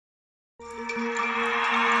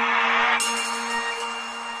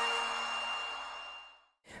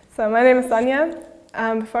So my name is Sonja.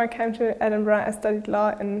 Before I came to Edinburgh, I studied law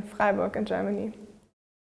in Freiburg in Germany.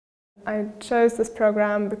 I chose this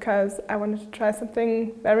program because I wanted to try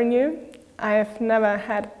something very new. I've never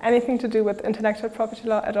had anything to do with intellectual property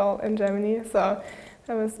law at all in Germany, so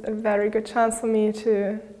that was a very good chance for me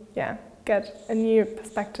to get a new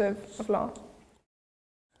perspective of law.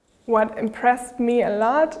 What impressed me a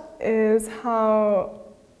lot is how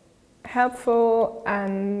helpful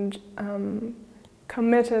and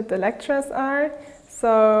committed the lecturers are.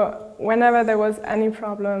 So whenever there was any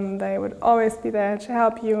problem, they would always be there to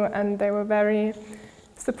help you, and they were very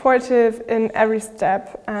supportive in every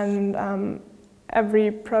step and every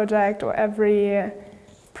project or every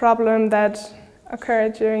problem that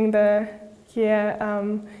occurred during the year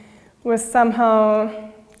was somehow,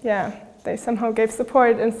 they somehow gave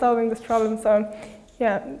support in solving this problem. So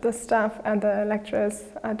the staff and the lecturers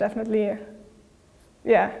are definitely,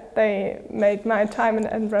 they made my time in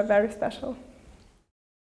Edinburgh very special.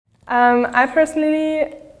 I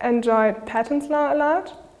personally enjoyed patent law a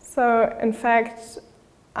lot. So in fact,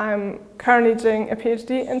 I'm currently doing a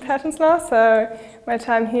PhD in patent law, so my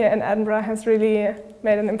time here in Edinburgh has really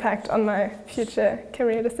made an impact on my future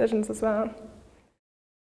career decisions as well.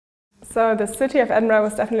 So the city of Edinburgh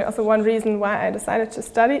was definitely also one reason why I decided to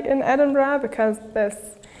study in Edinburgh, because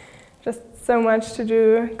there's just so much to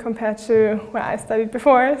do compared to where I studied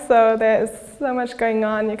before. So there's so much going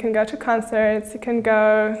on. You can go to concerts, you can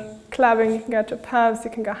go clubbing, you can go to pubs, you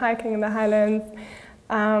can go hiking in the Highlands.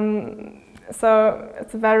 So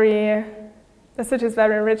it's the city is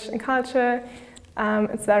very rich in culture.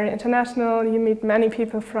 It's very international. You meet many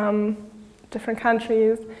people from different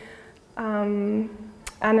countries. And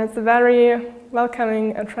it's a very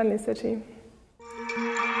welcoming and friendly city.